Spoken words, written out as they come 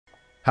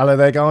Hello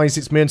there guys,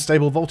 it's me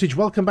Unstable Voltage.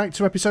 Welcome back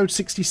to episode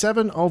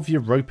 67 of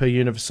Europa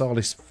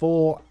Universalis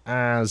 4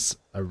 as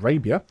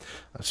Arabia.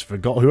 I just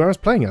forgot who I was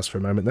playing as for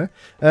a moment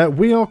there.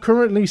 We are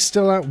currently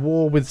still at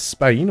war with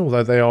Spain,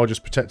 although they are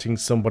just protecting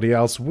somebody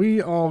else.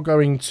 We are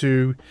going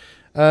to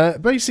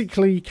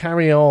basically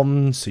carry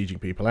on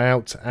sieging people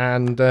out,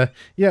 and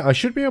yeah, I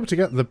should be able to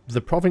get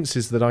the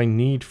provinces that I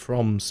need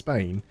from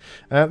Spain.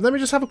 Let me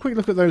just have a quick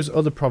look at those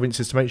other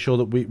provinces to make sure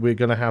that we're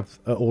going to have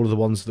all of the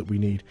ones that we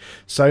need.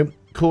 So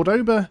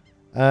Cordoba,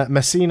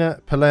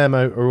 Messina,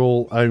 Palermo are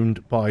all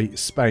owned by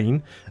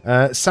Spain.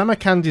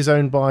 Samarkand is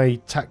owned by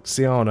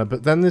Taxiana,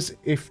 but then there's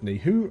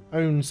Ifni. Who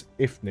owns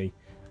Ifni?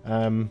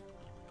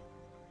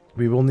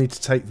 We will need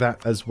to take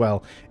that as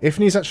well.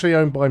 Ifni is actually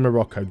owned by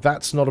Morocco.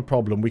 That's not a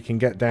problem. We can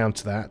get down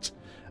to that.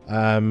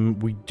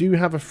 We do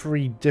have a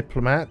free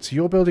diplomat.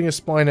 You're building a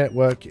spy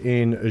network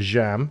in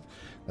Jam.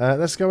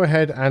 Let's go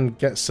ahead and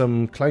get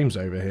some claims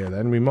over here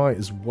then. We might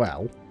as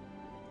well.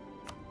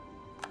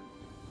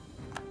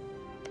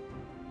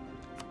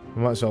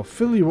 We might as well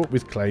fill you up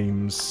with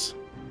claims.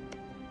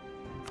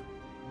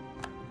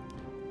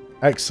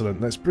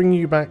 Excellent. Let's bring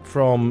you back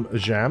from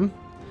Jam.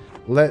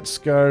 Let's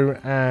go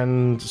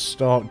and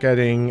start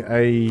getting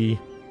a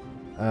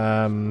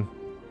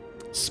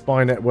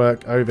spy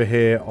network over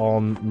here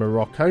on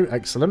Morocco.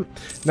 Excellent.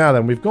 Now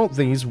then, we've got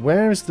these.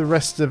 Where is the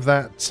rest of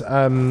that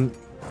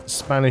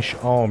Spanish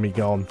army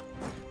gone?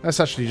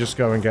 Let's actually just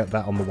go and get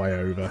that on the way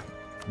over.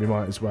 We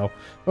might as well.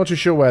 Not too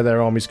sure where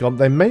their army's gone.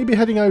 They may be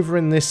heading over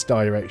in this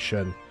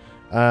direction.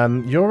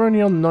 You're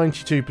only on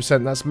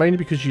 92%. That's mainly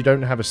because you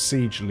don't have a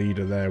siege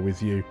leader there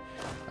with you.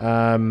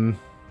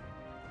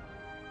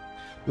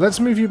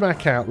 Let's move you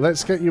back out.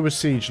 Let's get you a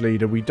siege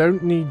leader. We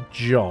don't need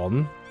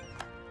John.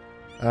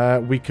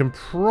 We can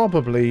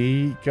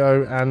probably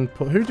go and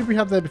put... Who did we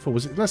have there before?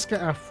 Was it? Let's get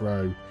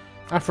Afro.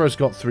 Afro's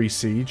got 3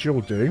 siege.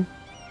 You'll do.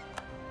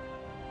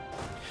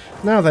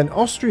 Now then,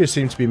 Austria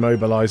seems to be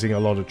mobilising a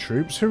lot of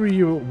troops. Who are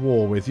you at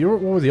war with? You're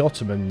at war with the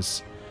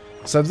Ottomans.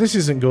 So this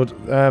isn't good.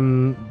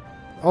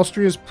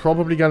 Austria's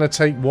probably going to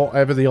take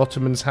whatever the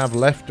Ottomans have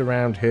left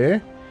around here,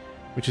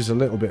 which is a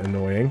little bit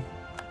annoying.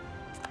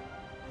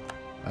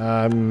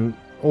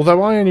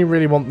 Although I only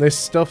really want this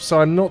stuff,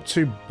 so I'm not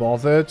too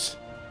bothered.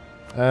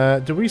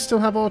 Do we still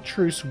have our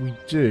truce? We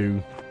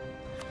do.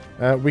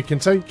 We can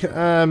take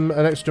an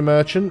extra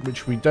merchant,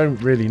 which we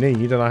don't really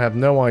need, and I have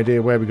no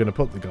idea where we're going to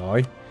put the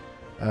guy.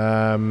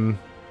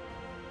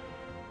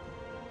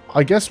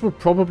 I guess we're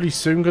probably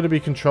soon going to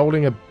be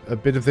controlling a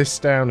bit of this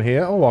down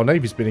here. Oh, our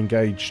navy's been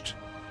engaged.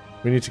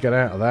 We need to get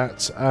out of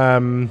that.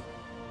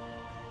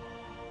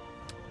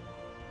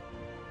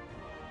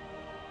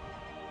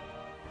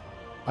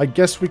 I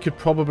guess we could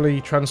probably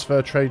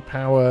transfer trade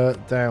power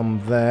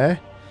down there.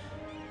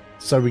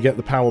 So we get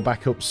the power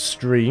back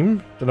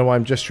upstream. Don't know why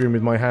I'm gesturing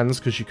with my hands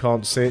because you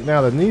can't see it.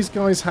 Now then, these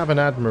guys have an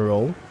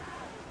admiral.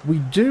 We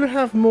do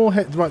have more...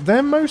 Right,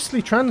 they're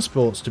mostly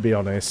transports, to be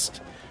honest.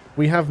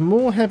 We have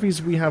more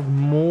heavies, we have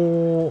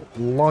more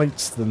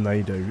lights than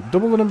they do.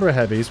 Double the number of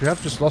heavies. We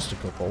have just lost a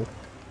couple.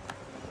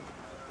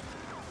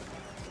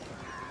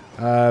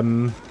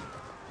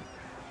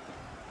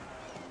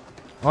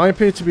 I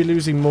appear to be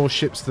losing more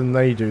ships than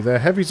they do. Their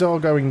heavies are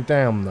going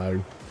down,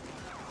 though.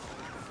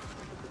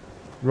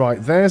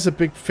 Right, there's a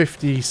big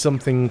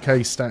 50-something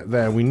K stack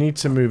there. We need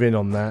to move in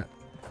on that.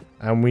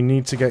 And we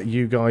need to get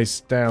you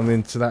guys down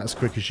into that as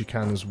quick as you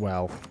can as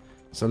well.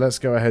 So let's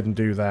go ahead and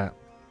do that.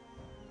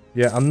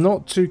 Yeah, I'm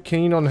not too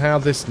keen on how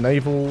this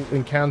naval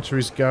encounter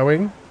is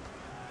going.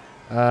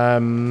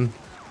 They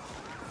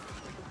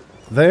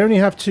only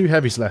have 2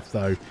 heavies left,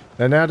 though.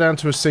 They're now down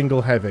to a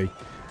single heavy.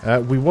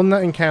 We won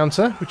that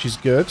encounter, which is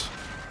good.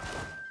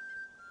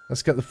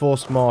 Let's get the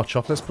forced march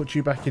off. Let's put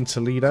you back in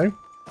Toledo.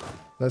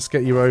 Let's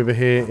get you over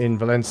here in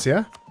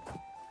Valencia.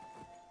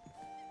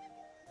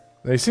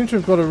 They seem to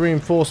have got a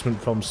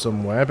reinforcement from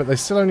somewhere, but they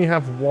still only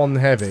have 1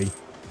 heavy.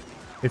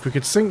 If we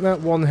could sink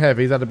that 1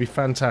 heavy, that'd be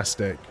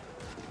fantastic.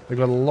 They've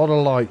got a lot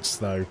of lights,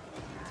 though.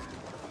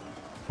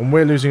 And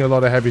we're losing a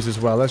lot of heavies as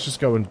well. Let's just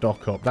go and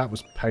dock up. That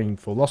was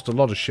painful. Lost a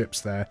lot of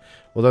ships there.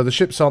 Although the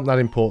ships aren't that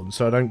important,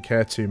 so I don't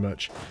care too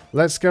much.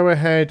 Let's go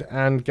ahead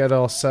and get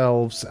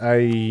ourselves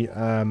a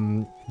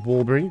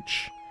wall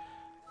breach.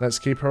 Let's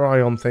keep our eye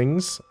on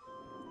things.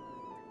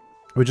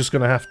 We're just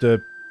going to have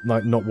to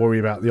like not worry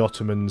about the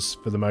Ottomans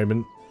for the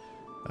moment.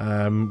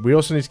 We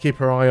also need to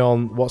keep our eye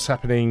on what's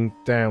happening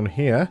down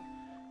here,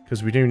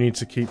 because we do need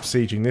to keep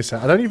sieging this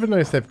out. I don't even know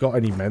if they've got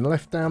any men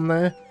left down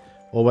there,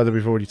 or whether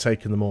we've already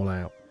taken them all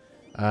out.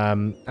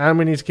 And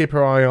we need to keep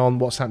our eye on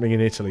what's happening in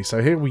Italy. So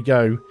here we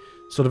go.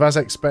 Sort of as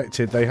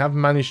expected, they have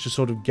managed to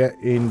sort of get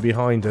in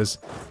behind us.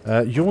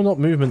 You're not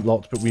movement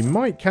locked, but we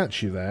might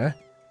catch you there.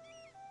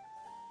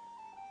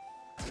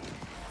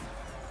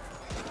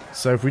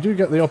 So if we do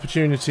get the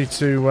opportunity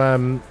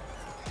to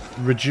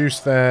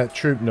reduce their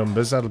troop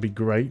numbers, that'll be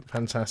great.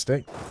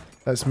 Fantastic.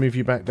 Let's move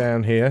you back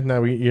down here.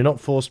 Now, you're not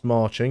forced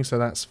marching, so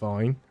that's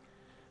fine.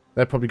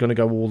 They're probably going to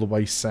go all the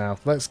way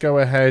south. Let's go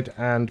ahead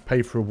and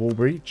pay for a wall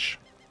breach.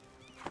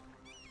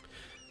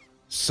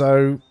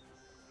 So,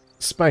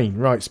 Spain.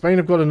 Right, Spain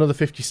have got another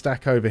 50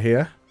 stack over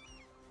here.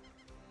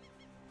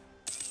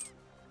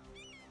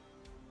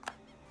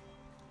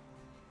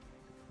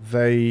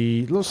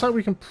 They... looks like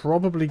we can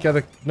probably get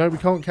a... no, we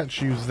can't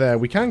catch you there.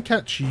 We can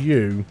catch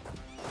you.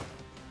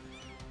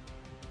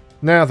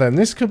 Now then,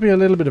 this could be a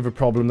little bit of a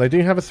problem. They do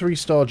have a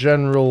 3-star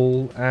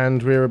general,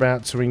 and we're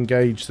about to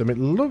engage them. It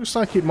looks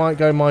like it might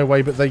go my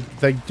way, but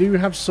they do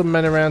have some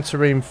men around to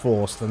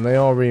reinforce, and they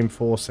are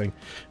reinforcing.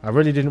 I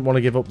really didn't want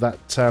to give up that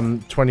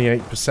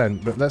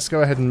 28%, but let's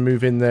go ahead and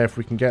move in there if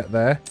we can get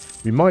there.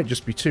 We might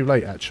just be too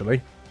late,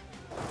 actually.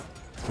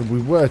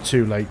 We were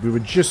too late. We were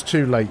just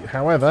too late.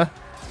 However,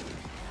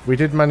 we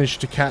did manage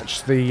to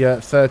catch the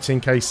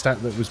 13k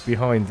stat that was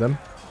behind them.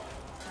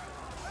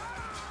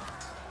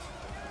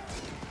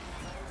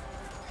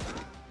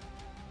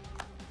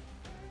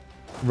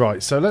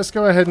 Right, so let's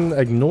go ahead and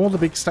ignore the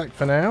big stack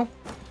for now.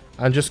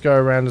 And just go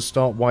around and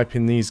start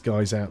wiping these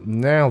guys out.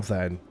 Now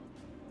then.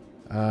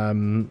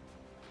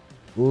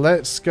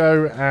 Let's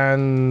go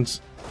and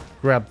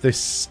grab this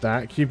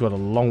stack. You've got a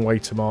long way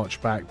to march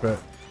back, but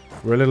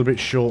we're a little bit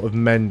short of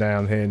men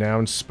down here now.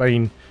 And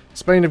Spain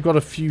have got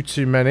a few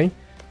too many.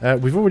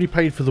 We've already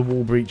paid for the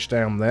wall breach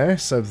down there,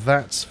 so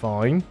that's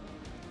fine.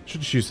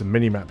 Should just use the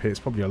mini-map here. It's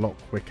probably a lot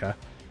quicker.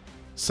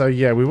 So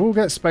yeah, we will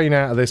get Spain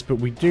out of this, but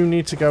we do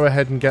need to go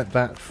ahead and get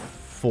that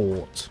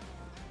fort.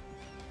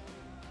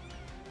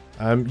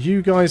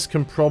 You guys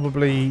can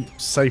probably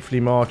safely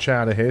march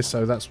out of here,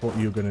 so that's what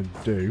you're going to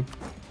do.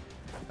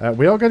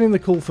 We are getting the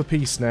call for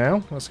peace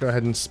now. Let's go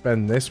ahead and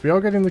spend this. We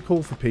are getting the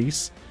call for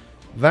peace.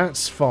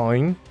 That's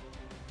fine.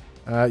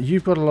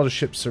 You've got a lot of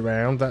ships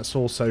around. That's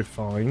also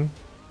fine.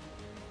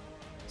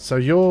 So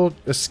you're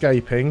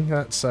escaping.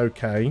 That's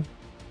okay.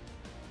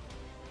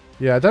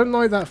 Yeah, I don't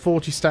like that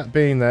 40 stat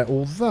being there,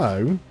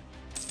 although...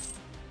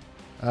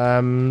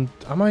 am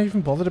I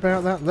even bothered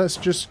about that? Let's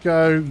just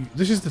go...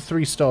 this is the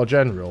 3-star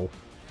general,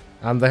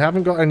 and they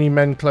haven't got any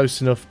men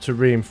close enough to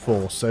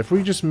reinforce. So if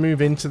we just move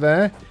into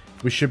there,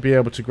 we should be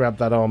able to grab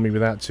that army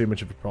without too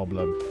much of a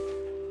problem.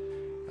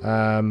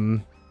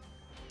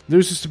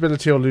 Lose the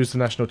stability or lose the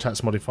national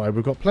tax modifier.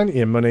 We've got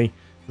plenty of money.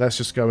 Let's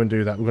just go and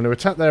do that. We're going to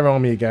attack their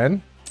army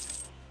again.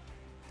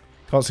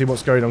 Can't see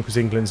what's going on because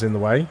England's in the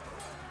way.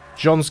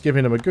 John's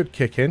giving them a good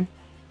kick in.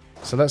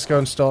 So let's go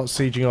and start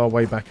sieging our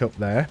way back up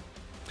there.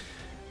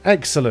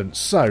 Excellent.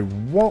 So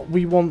what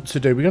we want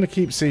to do, we're going to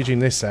keep sieging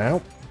this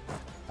out.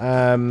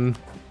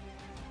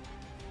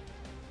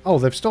 Oh,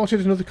 they've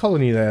started another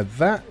colony there.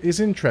 That is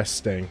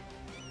interesting.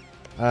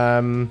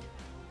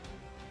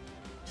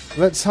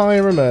 Let's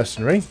hire a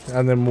mercenary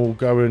and then we'll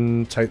go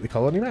and take the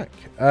colony back.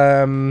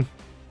 And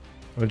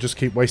just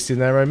keep wasting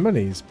their own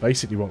money is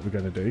basically what we're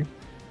going to do.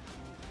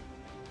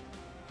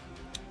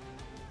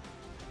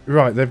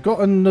 Right, they've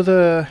got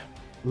another...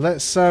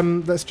 Let's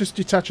just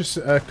detach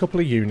a couple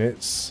of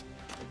units.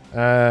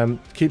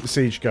 Keep the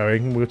siege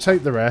going. We'll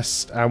take the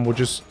rest and we'll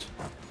just...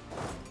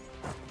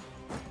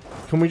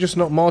 Can we just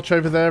not march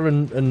over there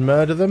and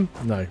murder them?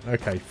 No.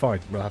 Okay,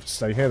 fine. We'll have to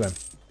stay here then.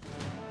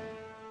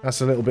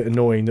 That's a little bit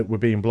annoying that we're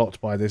being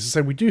blocked by this.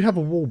 So we do have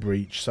a wall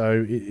breach,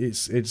 so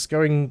it's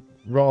going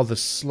rather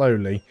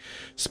slowly.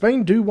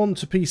 Spain do want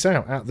to peace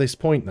out at this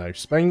point, though.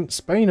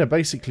 Spain are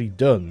basically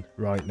done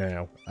right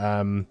now.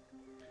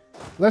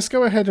 Let's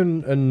go ahead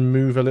and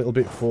move a little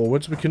bit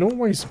forwards. We can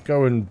always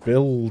go and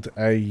build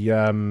a...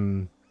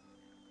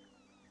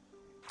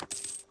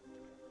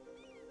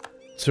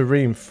 to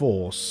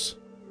reinforce.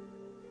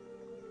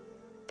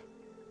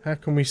 How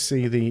can we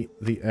see the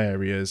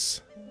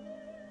areas?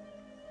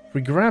 If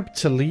we grab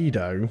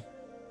Toledo...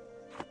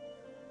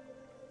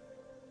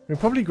 We'll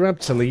probably grab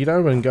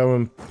Toledo and go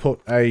and put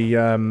a...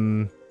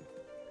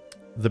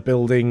 the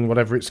building,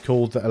 whatever it's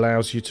called, that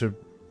allows you to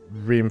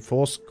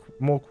reinforce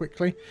more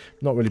quickly.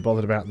 Not really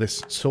bothered about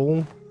this at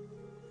all.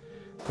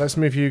 Let's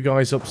move you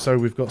guys up so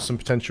we've got some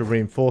potential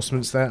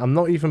reinforcements there. I'm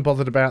not even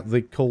bothered about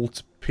the call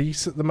to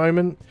peace at the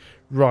moment.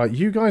 Right,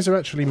 you guys are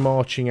actually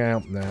marching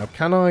out now.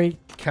 Can I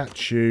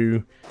catch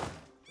you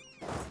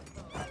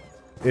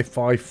if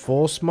I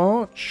force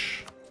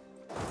march?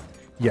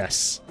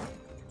 Yes.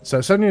 So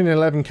it's only an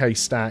 11k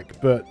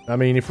stack, but I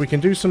mean, if we can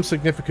do some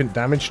significant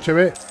damage to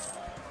it,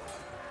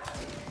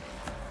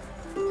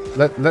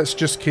 let's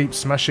just keep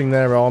smashing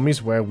their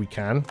armies where we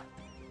can.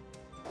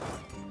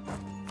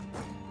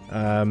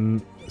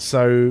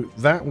 So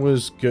that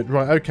was good.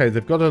 Right, okay,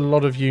 they've got a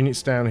lot of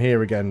units down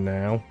here again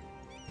now.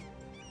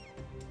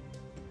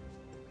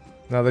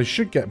 Now they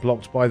should get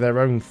blocked by their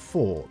own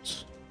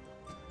fort.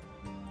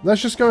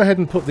 Let's just go ahead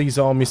and put these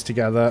armies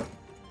together.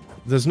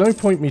 There's no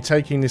point me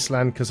taking this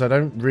land because I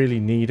don't really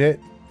need it.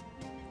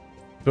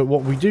 But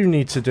what we do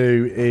need to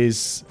do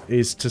is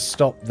to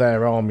stop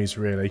their armies,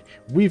 really.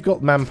 We've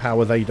got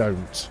manpower, they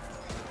don't.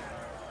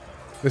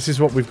 This is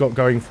what we've got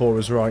going for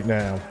us right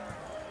now.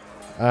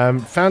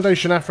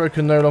 Foundation Afro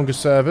can no longer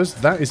serve us.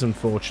 That is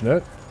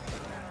unfortunate.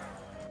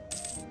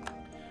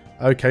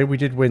 Okay, we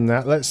did win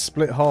that. Let's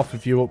split half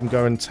of you up and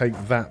go and take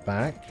that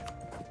back.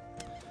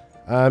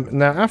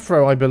 Now,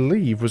 Afro, I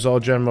believe, was our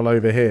general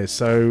over here.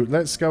 So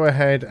let's go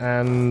ahead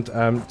and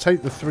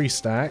take the 3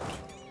 stack.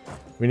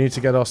 We need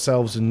to get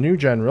ourselves a new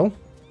general.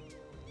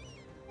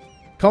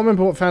 Can't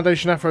remember what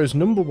Foundation Afro's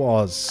number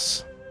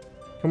was.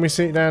 Can we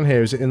see it down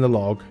here? Is it in the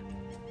log?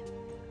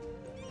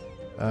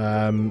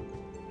 Oh,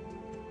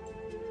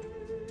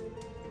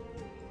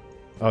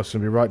 it's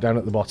going to be right down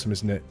at the bottom,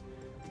 isn't it?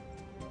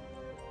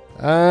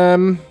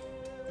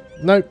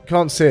 Nope,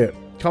 can't see it.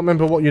 Can't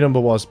remember what your number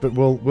was, but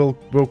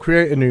we'll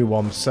create a new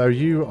one. So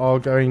you are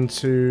going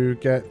to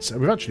get...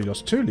 We've actually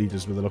lost 2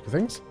 leaders with the look of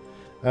things.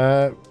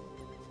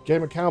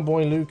 Gamer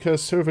Cowboy,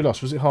 Lucas. Who have we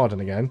lost? Was it Harden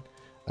again?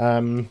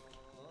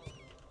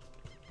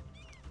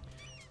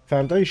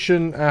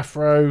 Foundation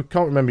Afro.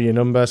 Can't remember your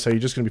number, so you're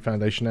just going to be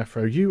Foundation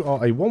Afro. You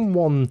are a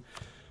 1-1...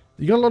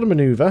 You got a lot of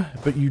maneuver,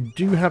 but you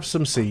do have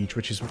some siege,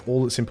 which is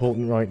all that's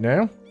important right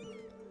now.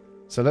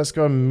 So let's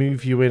go and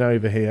move you in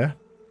over here.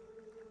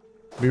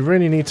 We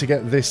really need to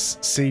get this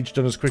siege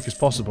done as quick as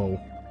possible.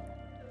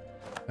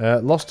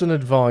 Lost an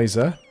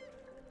advisor.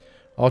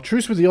 Our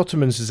truce with the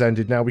Ottomans has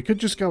ended now. We could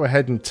just go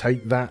ahead and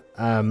take that.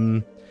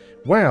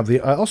 Wow,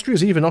 the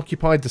Austria's even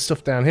occupied the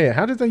stuff down here.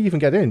 How did they even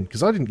get in?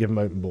 Because I didn't give them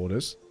open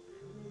borders.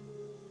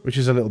 Which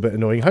is a little bit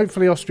annoying.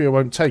 Hopefully Austria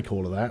won't take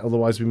all of that.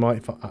 Otherwise we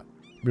might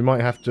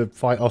have to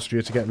fight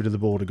Austria to get rid of the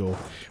border gore.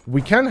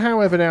 We can,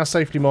 however, now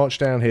safely march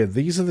down here.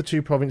 These are the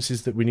 2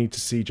 provinces that we need to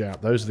siege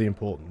out. Those are the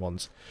important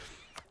ones.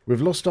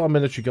 We've lost our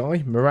military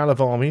guy. Morale of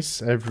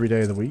armies every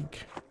day of the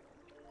week.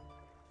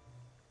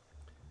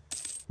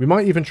 We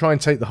might even try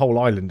and take the whole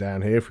island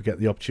down here if we get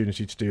the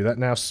opportunity to do that.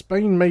 Now,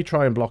 Spain may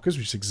try and block us,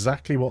 which is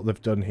exactly what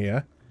they've done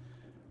here.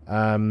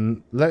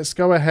 Let's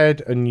go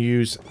ahead and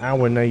use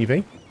our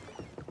navy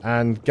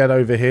and get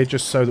over here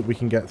just so that we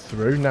can get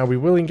through. Now, we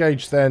will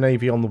engage their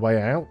navy on the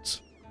way out,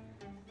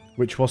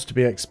 which was to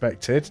be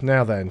expected.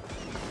 Now then,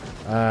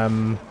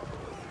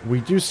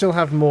 we do still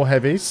have more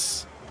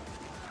heavies.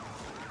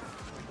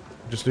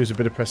 Just lose a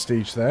bit of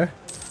prestige there.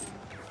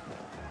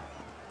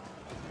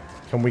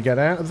 Can we get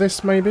out of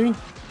this, maybe?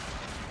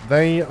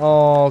 They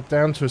are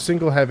down to a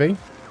single heavy.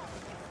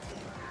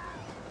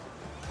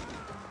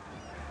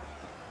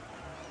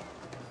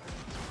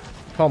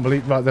 Can't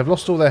believe... Right, they've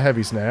lost all their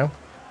heavies now.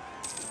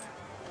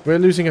 We're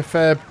losing a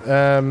fair...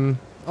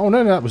 Oh,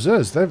 no, that was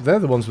us. They're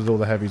the ones with all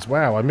the heavies.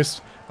 Wow, I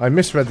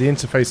misread the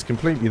interface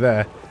completely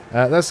there.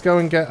 Let's go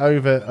and get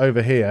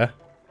over here.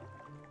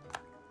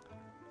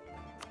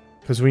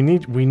 Because we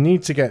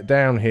need to get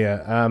down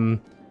here.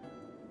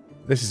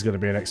 This is going to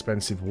be an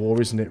expensive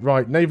war, isn't it?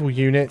 Right, naval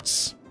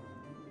units.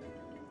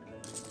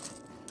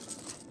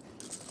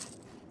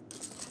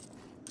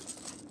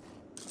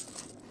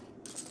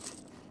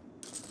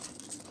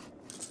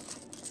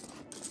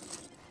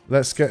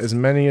 Let's get as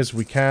many as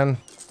we can.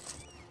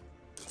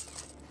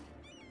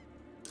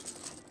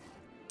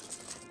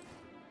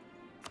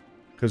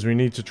 Because we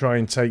need to try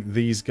and take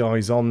these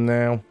guys on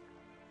now.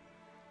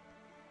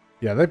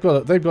 Yeah, they've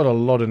got a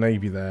lot of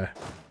navy there.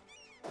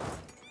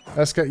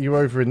 Let's get you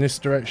over in this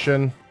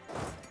direction.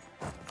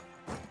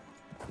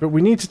 But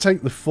we need to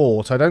take the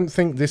fort. I don't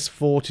think this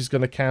fort is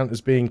going to count as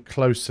being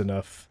close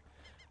enough.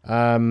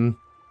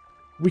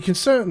 We can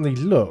certainly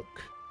look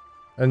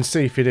and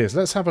see if it is.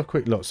 Let's have a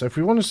quick look. So if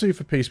we want to sue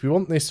for peace, we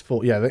want this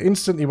fort. Yeah, they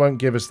instantly won't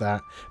give us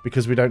that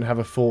because we don't have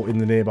a fort in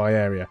the nearby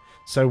area.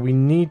 So we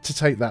need to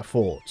take that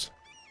fort.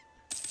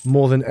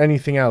 More than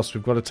anything else,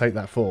 we've got to take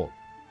that fort.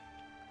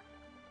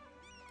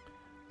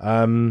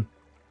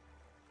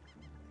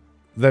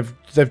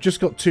 They've just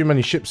got too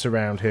many ships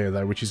around here,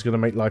 though, which is going to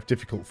make life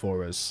difficult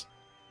for us.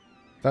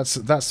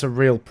 That's a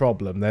real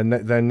problem.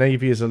 Their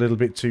navy is a little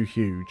bit too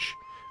huge,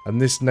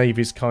 and this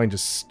navy's kind of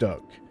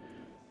stuck.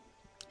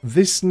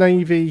 This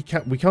navy,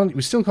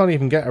 we still can't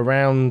even get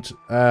around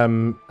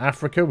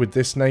Africa with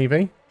this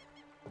navy.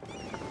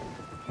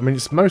 I mean,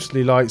 it's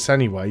mostly lights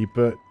anyway,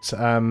 but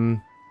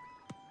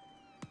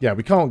yeah,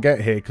 we can't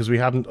get here because we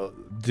haven't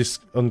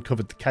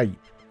uncovered the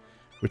Cape,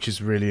 which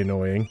is really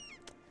annoying.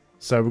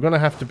 So we're going to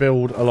have to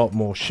build a lot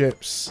more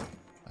ships.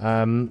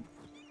 I'm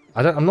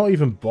not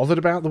even bothered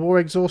about the war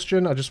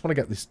exhaustion. I just want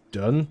to get this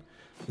done.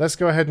 Let's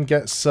go ahead and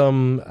get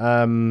some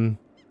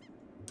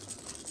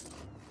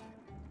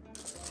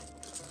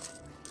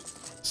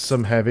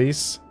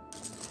heavies.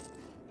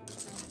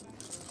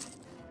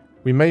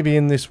 We may be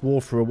in this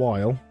war for a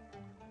while.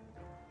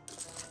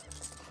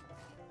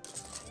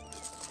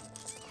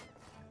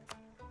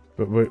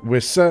 But we're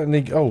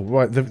certainly... Oh,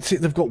 right.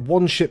 They've got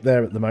one ship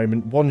there at the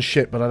moment. One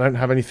ship, but I don't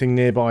have anything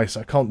nearby,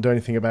 so I can't do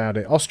anything about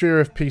it. Austria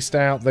have peaced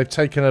out. They've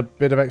taken a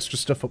bit of extra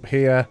stuff up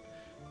here.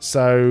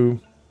 So...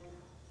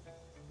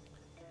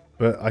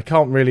 But I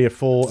can't really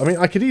afford... I mean,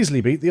 I could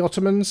easily beat the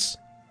Ottomans.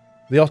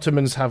 The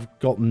Ottomans have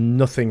got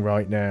nothing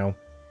right now.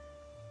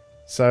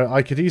 So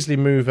I could easily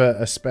move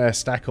a spare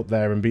stack up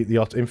there and beat the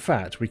Ottomans. In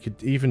fact, we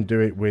could even do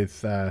it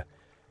with...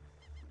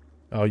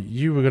 Oh,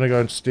 you were going to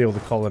go and steal the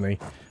colony.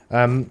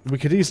 We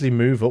could easily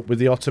move up with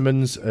the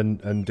Ottomans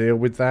and deal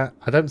with that.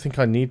 I don't think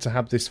I need to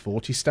have this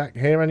 40 stack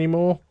here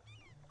anymore.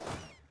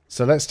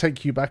 So let's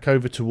take you back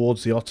over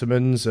towards the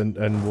Ottomans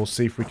and we'll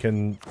see if we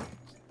can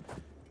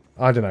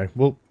I don't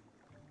know.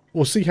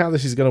 We'll see how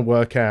this is going to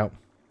work out.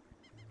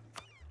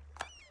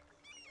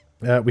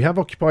 We have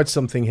occupied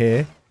something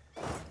here.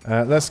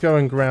 Let's go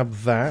and grab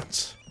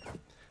that.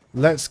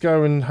 Let's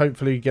go and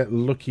hopefully get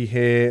lucky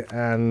here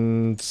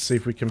and see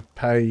if we can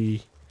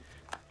pay...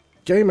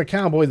 Gamer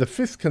Cowboy the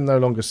 5th can no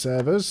longer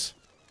serve us.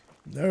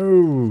 No.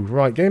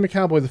 Right, Gamer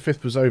Cowboy the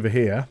 5th was over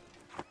here.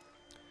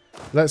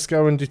 Let's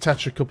go and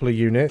detach a couple of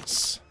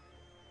units.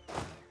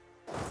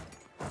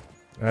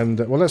 And,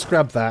 well, let's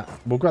grab that.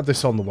 We'll grab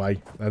this on the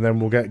way. And then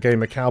we'll get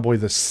Gamer Cowboy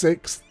the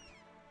 6th.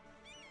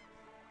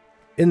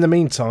 In the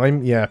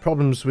meantime, yeah,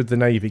 problems with the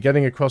Navy.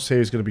 Getting across here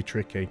is going to be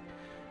tricky.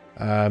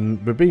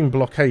 We're being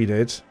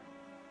blockaded.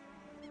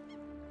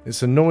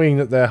 It's annoying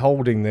that they're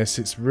holding this.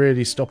 It's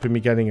really stopping me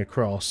getting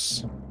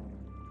across.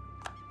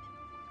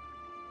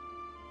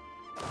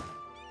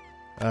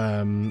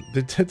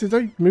 Did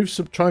they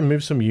try and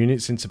move some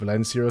units into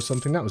Valencia or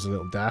something? That was a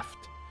little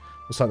daft.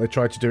 Looks like they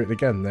tried to do it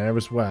again there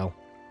as well.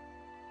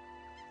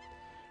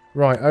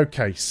 Right,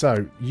 okay,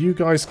 so you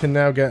guys can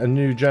now get a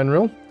new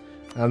general.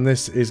 And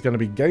this is going to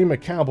be Gamer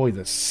Cowboy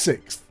the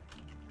 6th.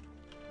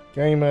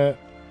 Gamer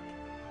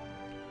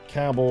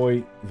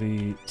Cowboy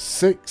the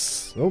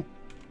 6th. Oh,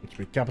 it's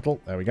be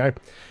capital. There we go.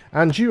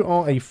 And you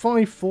are a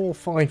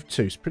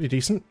 5452. It's pretty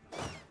decent.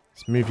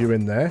 Let's move you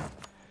in there.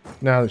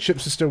 Now, the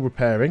ships are still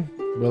repairing.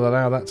 We'll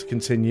allow that to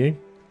continue.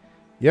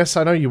 Yes,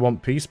 I know you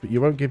want peace, but you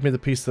won't give me the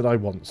peace that I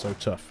want, so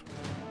tough.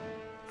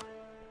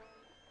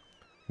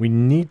 We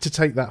need to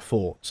take that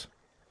fort.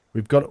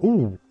 We've got...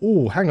 Ooh,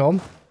 hang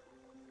on.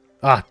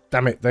 Ah,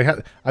 damn it. They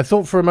had. I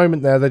thought for a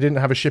moment there they didn't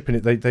have a ship in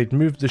it. They'd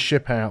moved the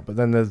ship out, but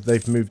then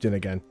they've moved in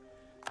again.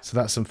 So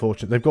that's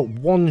unfortunate. They've got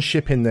one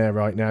ship in there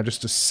right now,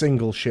 just a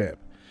single ship.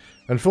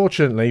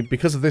 Unfortunately,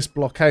 because of this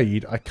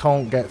blockade, I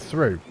can't get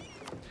through.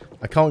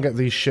 I can't get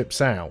these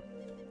ships out.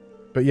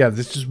 But yeah,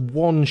 there's just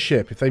one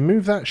ship. If they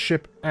move that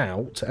ship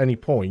out at any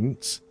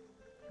point,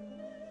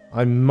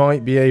 I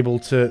might be able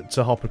to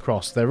hop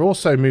across. They're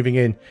also moving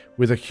in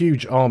with a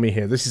huge army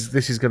here. This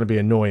is going to be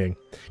annoying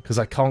because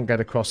I can't get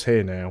across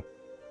here now.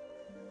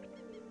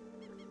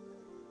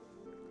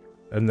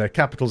 And their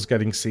capital's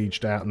getting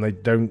sieged out and they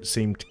don't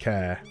seem to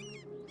care.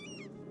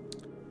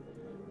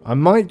 I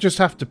might just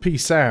have to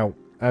peace out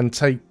and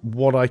take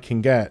what I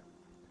can get.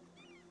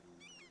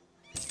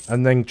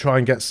 And then try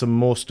and get some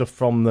more stuff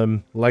from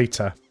them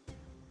later.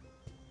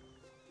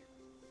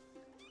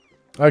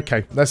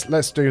 Okay,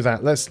 let's do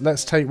that.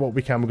 Let's take what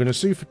we can. We're going to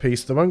sue for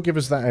peace. They won't give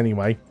us that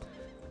anyway.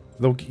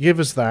 They'll give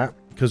us that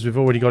because we've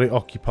already got it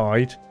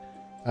occupied.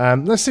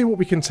 Let's see what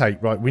we can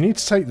take. Right, we need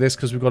to take this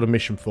because we've got a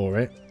mission for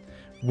it.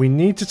 We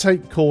need to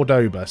take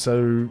Cordoba,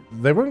 so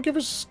they won't give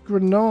us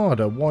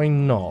Granada. Why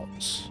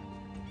not?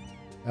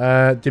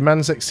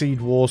 Demands exceed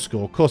war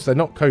score. Of course, they're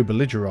not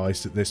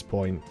co-belligerized at this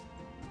point.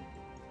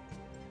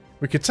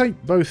 We could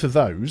take both of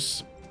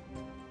those.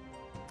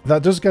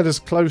 That does get us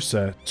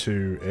closer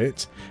to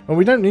it. And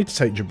we don't need to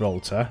take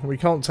Gibraltar. We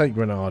can't take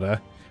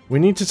Granada. We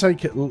need to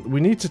take it. We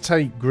need to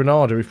take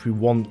Granada if we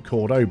want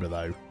Cordoba,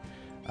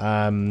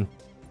 though.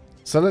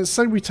 So let's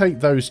say we take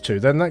those two.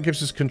 Then that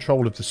gives us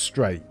control of the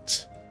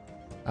strait.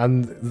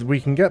 And we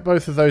can get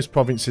both of those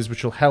provinces,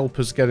 which will help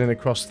us getting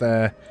across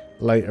there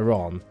later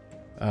on.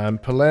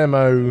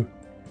 Palermo...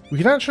 We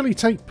can actually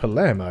take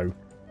Palermo.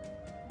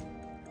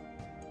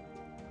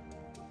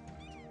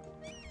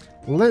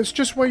 Let's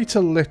just wait a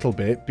little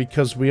bit,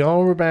 because we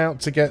are about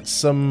to get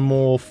some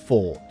more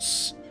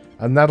forts.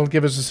 And that'll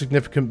give us a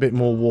significant bit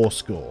more war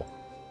score.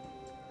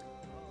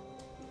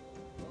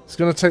 It's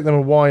going to take them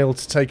a while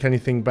to take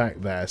anything back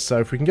there. So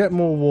if we can get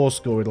more war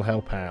score, it'll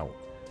help out.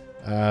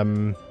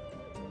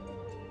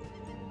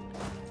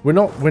 We're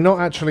not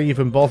actually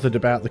even bothered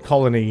about the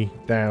colony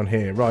down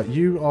here. Right,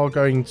 you are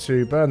going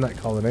to burn that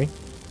colony,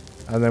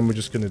 and then we're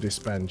just going to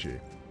disband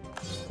you.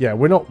 Yeah,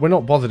 we're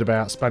not bothered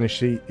about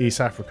Spanish East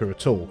Africa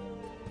at all.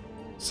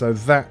 So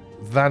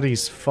that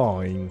is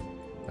fine.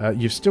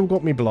 You've still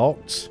got me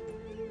blocked.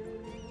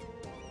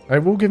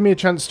 It will give me a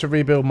chance to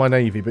rebuild my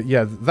navy, but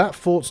yeah, that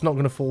fort's not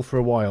going to fall for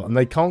a while, and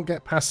they can't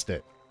get past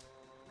it.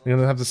 They're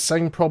going to have the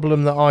same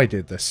problem that I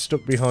did. They're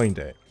stuck behind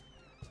it.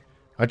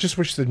 I just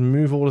wish they'd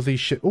move all of these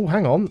ships. Oh,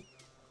 hang on.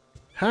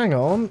 Hang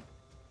on.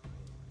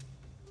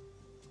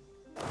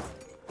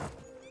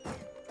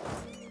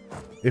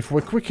 If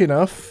we're quick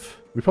enough,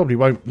 we probably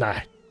won't.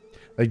 Nah.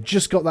 They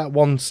just got that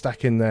one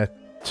stack in there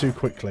too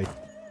quickly.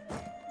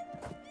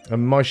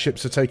 And my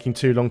ships are taking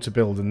too long to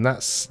build, and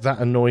that's that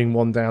annoying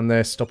one down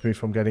there stopping me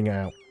from getting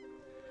out.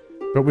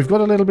 But we've got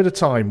a little bit of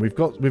time. We've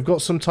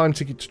got some time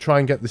to try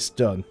and get this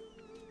done.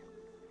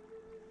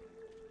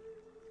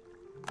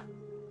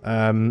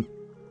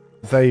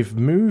 They've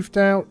moved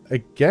out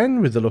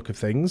again with the look of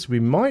things. We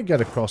might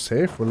get across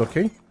here if we're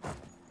lucky.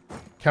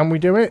 Can we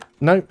do it?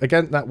 No,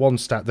 again, that one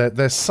stat.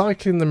 They're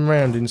cycling them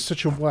around in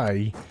such a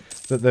way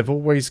that they've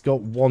always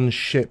got one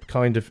ship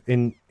kind of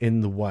in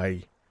the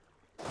way.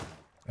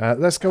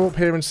 Let's go up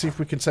here and see if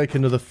we can take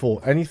another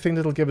fort. Anything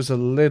that'll give us a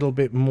little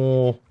bit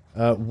more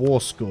war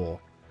score.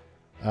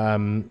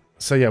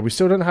 So yeah, we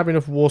still don't have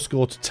enough war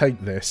score to take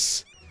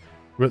this.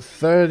 We're at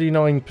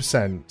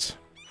 39%.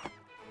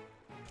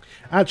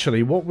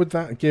 Actually, what would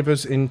that give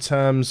us in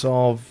terms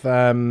of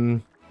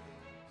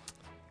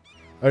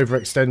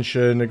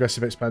overextension,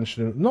 aggressive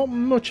expansion? Not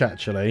much,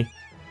 actually.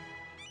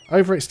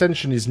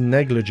 Overextension is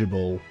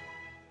negligible.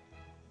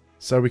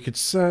 So we could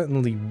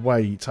certainly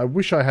wait. I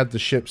wish I had the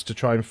ships to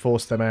try and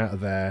force them out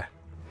of there.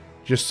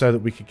 Just so that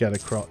we could get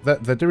across.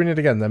 They're doing it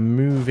again. They're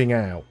moving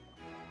out.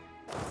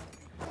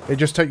 It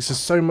just takes us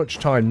so much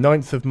time.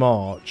 9th of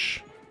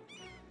March.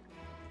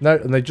 No,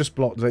 and they just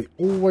blocked. They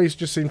always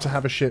just seem to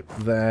have a ship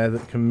there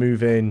that can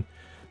move in.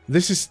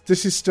 This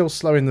is still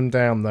slowing them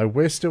down, though.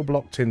 We're still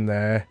blocked in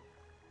there.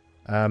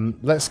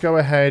 Let's go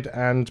ahead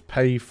and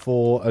pay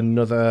for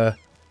another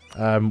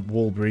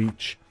wall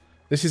breach.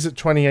 This is at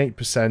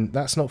 28%.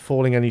 That's not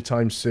falling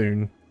anytime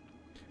soon.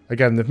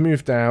 Again, they've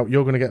moved out.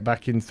 You're going to get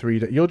back in 3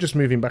 days. You're just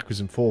moving backwards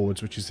and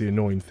forwards, which is the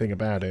annoying thing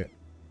about it.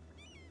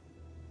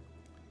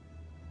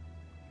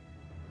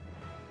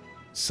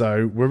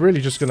 So, we're really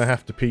just going to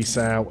have to peace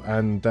out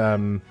and...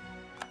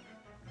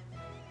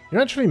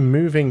 you're actually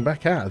moving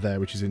back out of there,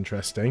 which is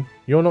interesting.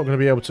 You're not going to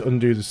be able to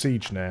undo the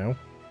siege now.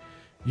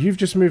 You've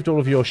just moved all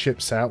of your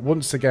ships out.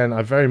 Once again,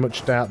 I very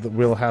much doubt that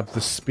we'll have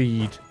the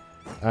speed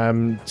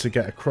to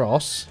get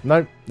across.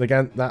 No,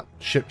 again, that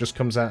ship just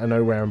comes out of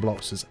nowhere and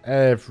blocks us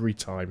every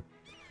time.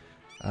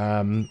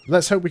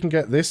 Let's hope we can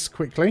get this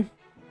quickly.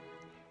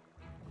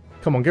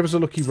 Come on, give us a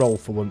lucky roll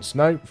for once.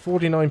 No,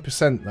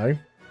 49% though.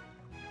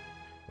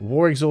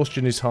 War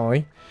exhaustion is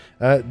high.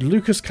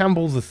 Lucas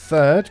Campbell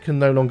III can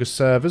no longer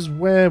serve us.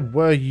 Where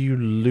were you,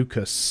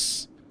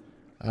 Lucas?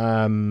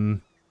 I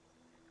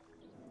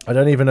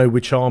don't even know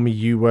which army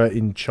you were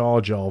in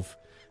charge of.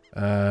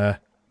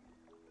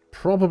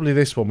 Probably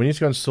this one. We need to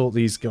go and sort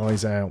these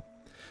guys out.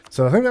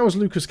 So I think that was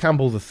Lucas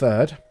Campbell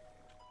III.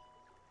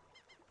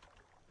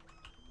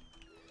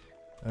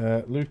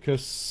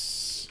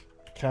 Lucas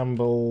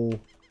Campbell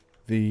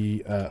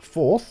the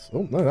 4th.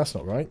 Oh, no, that's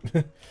not right.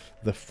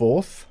 The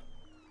 4th.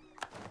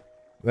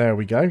 There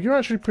we go. You're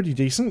actually pretty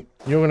decent.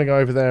 You're going to go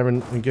over there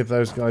and give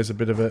those guys a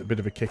bit of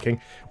a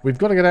kicking. We've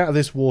got to get out of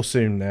this war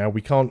soon now.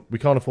 We can't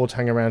afford to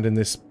hang around in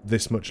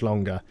this much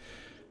longer.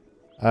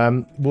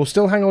 We'll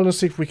still hang on and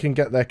see if we can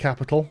get their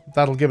capital.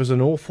 That'll give us an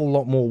awful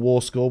lot more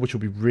war score, which will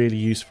be really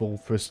useful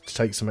for us to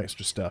take some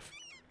extra stuff.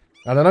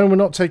 And I know we're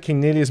not taking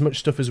nearly as much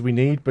stuff as we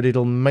need, but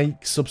it'll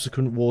make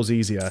subsequent wars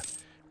easier,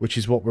 which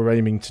is what we're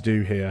aiming to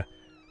do here.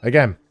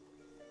 Again,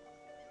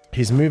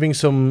 he's moving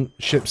some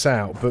ships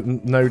out, but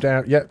no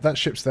doubt... Yep, that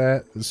ship's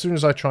there. As soon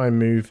as I try and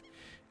move,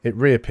 it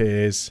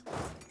reappears.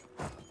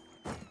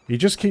 He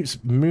just keeps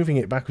moving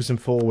it backwards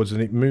and forwards,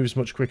 and it moves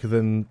much quicker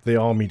than the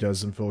army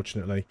does,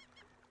 unfortunately.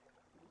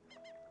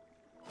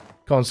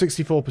 Come on,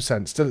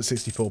 64%. Still at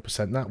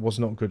 64%. That was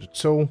not good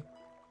at all.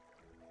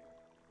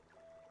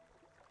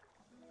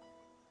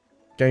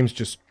 Game's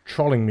just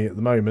trolling me at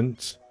the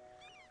moment.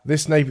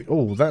 This navy...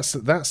 Oh, that's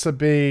a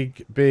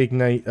big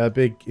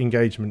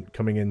engagement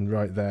coming in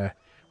right there.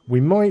 We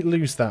might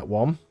lose that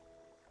one.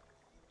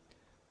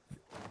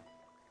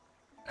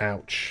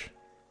 Ouch.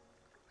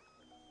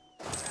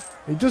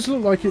 It does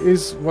look like it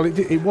is... Well,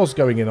 it was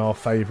going in our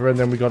favour, and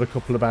then we got a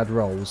couple of bad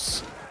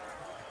rolls.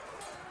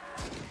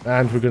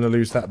 And we're going to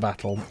lose that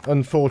battle.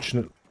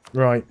 Unfortunate.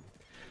 Right.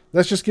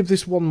 Let's just give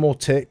this one more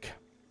tick.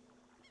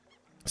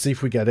 See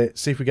if we get it.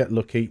 See if we get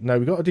lucky. No,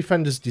 we've got a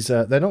defender's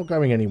desert. They're not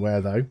going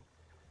anywhere, though.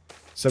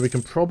 So we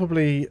can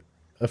probably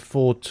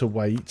afford to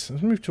wait.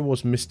 Let's move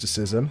towards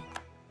mysticism.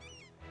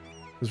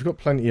 Because we've got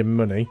plenty of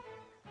money.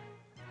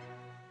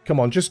 Come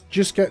on, just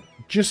get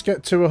to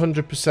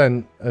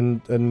 100%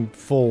 and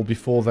fall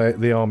before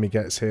the army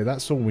gets here.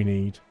 That's all we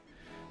need.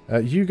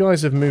 You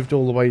guys have moved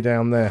all the way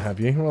down there, have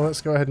you? Well,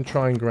 let's go ahead and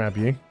try and grab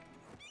you.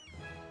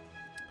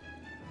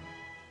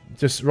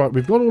 Just, right,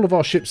 we've got all of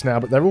our ships now,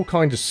 but they're all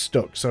kind of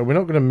stuck, so we're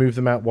not going to move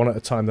them out one at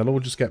a time. They'll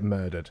all just get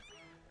murdered.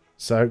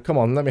 So, come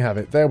on, let me have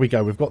it. There we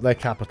go, we've got their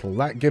capital.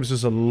 That gives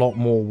us a lot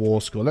more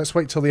war score. Let's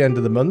wait till the end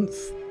of the month,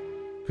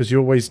 because you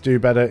always do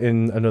better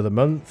in another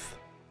month.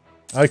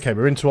 Okay,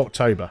 we're into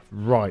October.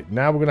 Right,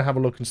 now we're going to have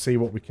a look and see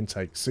what we can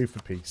take. Sue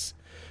for peace.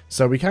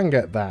 So we can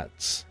get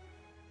that.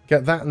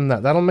 Get that and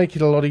that. That'll make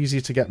it a lot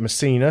easier to get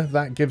Messina.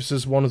 That gives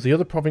us one of the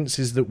other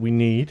provinces that we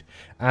need.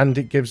 And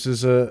it gives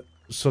us a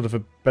sort of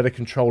a better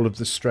control of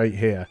the strait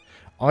here.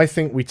 I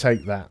think we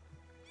take that.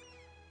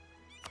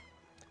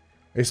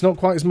 It's not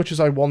quite as much as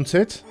I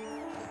wanted.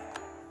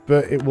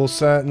 But it will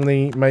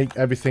certainly make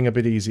everything a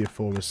bit easier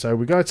for us. So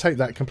we're going to take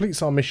that.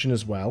 Completes our mission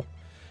as well.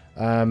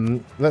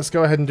 Let's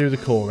go ahead and do the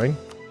coring.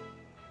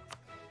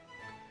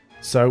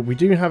 So we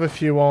do have a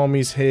few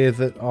armies here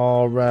that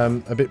are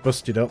a bit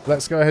busted up.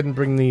 Let's go ahead and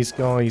bring these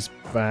guys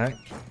back.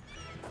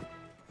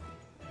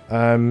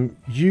 I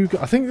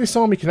think this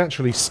army can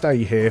actually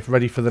stay here,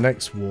 ready for the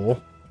next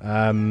war.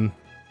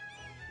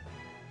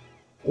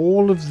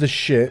 All of the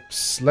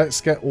ships. Let's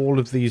get all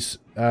of these.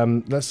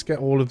 Let's get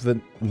all of the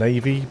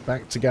navy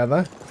back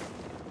together.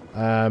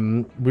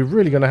 We're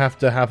really going to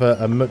have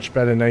a much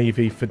better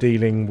navy for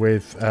dealing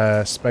with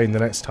Spain the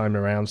next time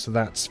around, so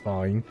that's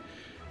fine.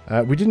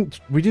 We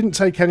didn't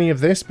take any of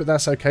this, but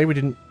that's okay. We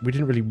didn't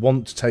really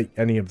want to take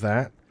any of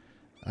that.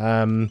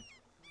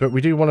 But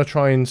we do want to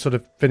try and sort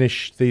of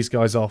finish these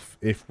guys off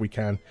if we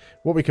can.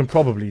 What we can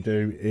probably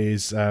do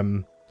is...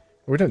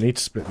 we don't need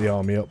to split the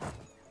army up.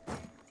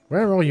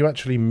 Where are you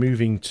actually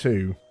moving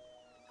to?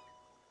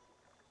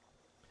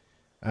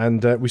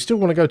 And we still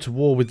want to go to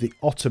war with the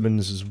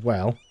Ottomans as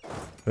well.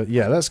 But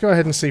yeah, let's go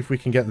ahead and see if we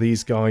can get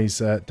these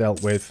guys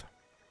dealt with.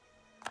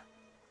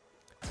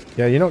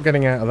 Yeah, you're not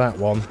getting out of that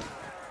one.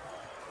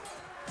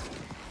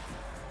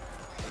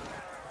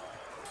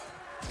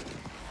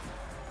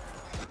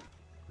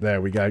 There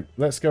we go.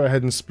 Let's go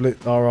ahead and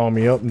split our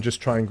army up and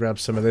just try and grab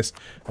some of this.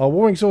 Our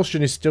war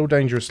exhaustion is still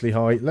dangerously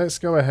high. Let's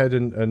go ahead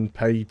and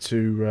pay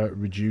to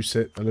reduce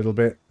it a little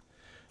bit.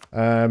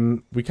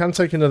 We can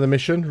take another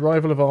mission.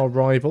 Rival of our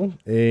rival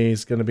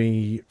is going to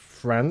be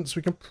France.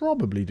 We can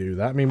probably do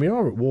that. I mean, we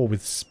are at war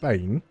with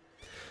Spain.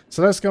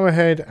 So let's go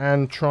ahead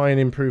and try and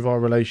improve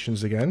our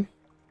relations again.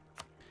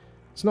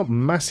 It's not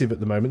massive at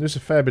the moment. There's a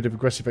fair bit of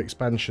aggressive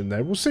expansion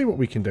there. We'll see what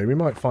we can do. We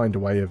might find a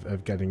way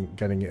of getting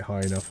it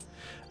high enough.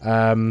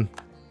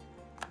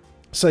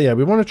 So yeah,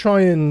 we want to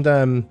try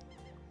and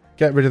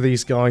get rid of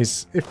these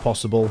guys if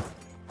possible.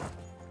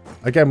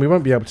 Again, we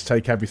won't be able to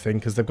take everything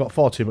because they've got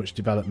far too much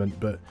development,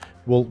 but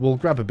we'll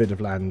grab a bit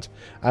of land.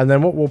 And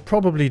then what we'll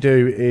probably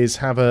do is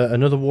have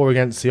another war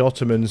against the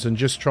Ottomans and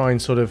just try and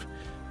sort of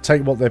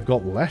take what they've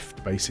got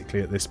left, basically,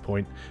 at this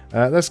point.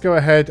 Let's go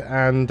ahead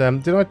and...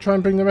 did I try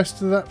and bring the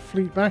rest of that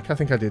fleet back? I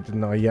think I did,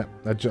 didn't I? Yeah,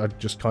 I'd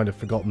just kind of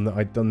forgotten that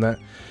I'd done that.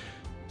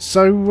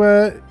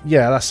 So,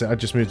 yeah, that's it. I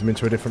just moved them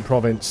into a different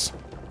province.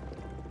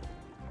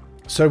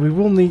 So we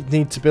will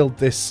need to build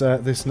this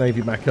this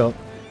navy back up.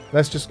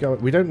 Let's just go...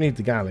 We don't need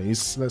the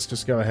galleys. Let's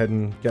just go ahead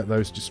and get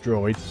those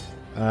destroyed.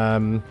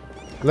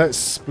 Let's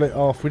split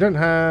off. We don't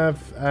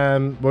have...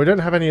 well, we don't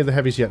have any of the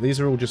heavies yet. These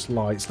are all just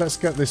lights. Let's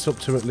get this up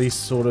to at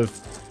least sort of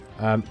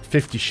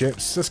 50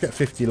 ships. Let's get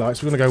 50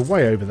 lights. We're going to go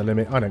way over the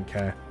limit. I don't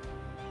care.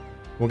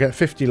 We'll get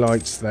 50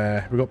 lights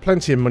there. We've got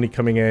plenty of money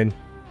coming in.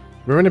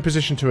 We're in a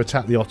position to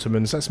attack the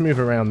Ottomans. Let's move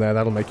around there.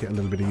 That'll make it a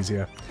little bit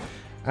easier.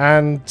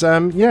 And,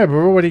 yeah,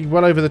 we're already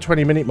well over the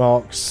 20-minute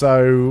mark,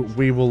 so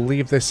we will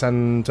leave this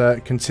and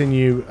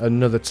continue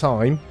another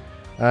time.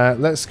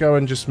 Let's go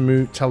and just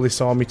tell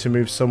this army to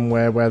move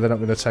somewhere where they're not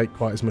going to take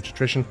quite as much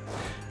attrition.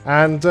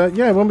 And,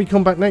 yeah, when we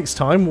come back next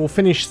time, we'll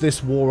finish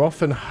this war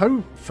off and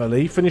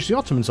hopefully finish the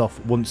Ottomans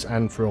off once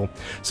and for all.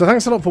 So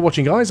thanks a lot for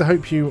watching, guys. I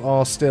hope you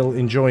are still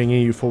enjoying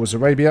EU4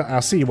 Arabia.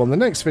 I'll see you on the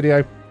next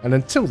video, and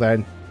until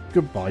then,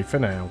 goodbye for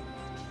now.